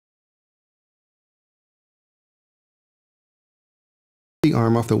the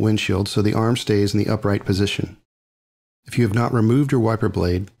arm off the windshield so the arm stays in the upright position. If you have not removed your wiper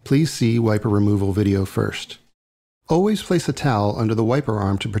blade, please see wiper removal video first. Always place a towel under the wiper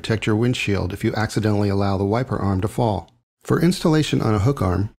arm to protect your windshield if you accidentally allow the wiper arm to fall. For installation on a hook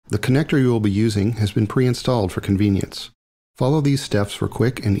arm, the connector you will be using has been pre-installed for convenience. Follow these steps for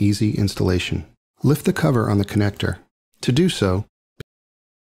quick and easy installation. Lift the cover on the connector. To do so,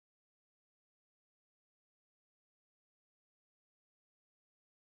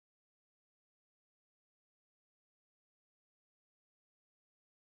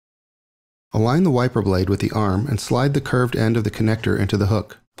 align the wiper blade with the arm and slide the curved end of the connector into the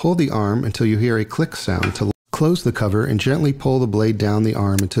hook. Pull the arm until you hear a click sound to close the cover and gently pull the blade down the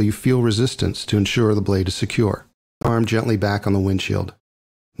arm until you feel resistance to ensure the blade is secure. Arm gently back on the windshield.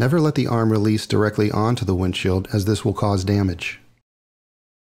 Never let the arm release directly onto the windshield as this will cause damage.